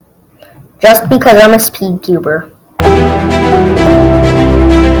Just because I'm a speed cuber.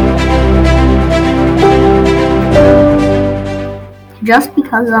 Just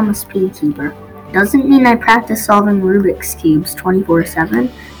because I'm a speed cuber doesn't mean I practice solving Rubik's Cubes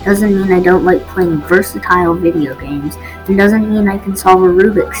 24/7, doesn't mean I don't like playing versatile video games, and doesn't mean I can solve a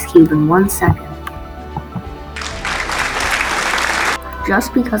Rubik's Cube in 1 second.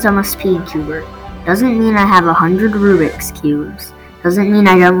 Just because I'm a speed cuber doesn't mean I have 100 Rubik's Cubes, doesn't mean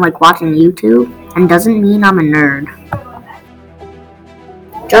I don't like watching YouTube, and doesn't mean I'm a nerd.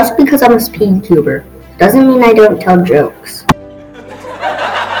 Just because I'm a speed cuber doesn't mean I don't tell jokes.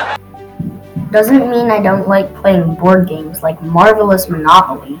 Doesn't mean I don't like playing board games like Marvelous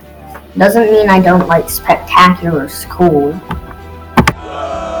Monopoly. Doesn't mean I don't like Spectacular School.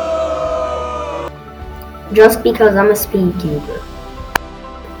 Just because I'm a speed cuber.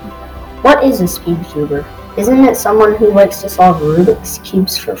 What is a speed cuber? Isn't it someone who likes to solve Rubik's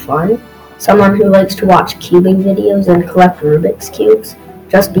Cubes for fun? Someone who likes to watch cubing videos and collect Rubik's Cubes?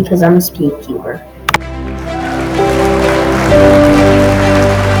 Just because I'm a speed cuber.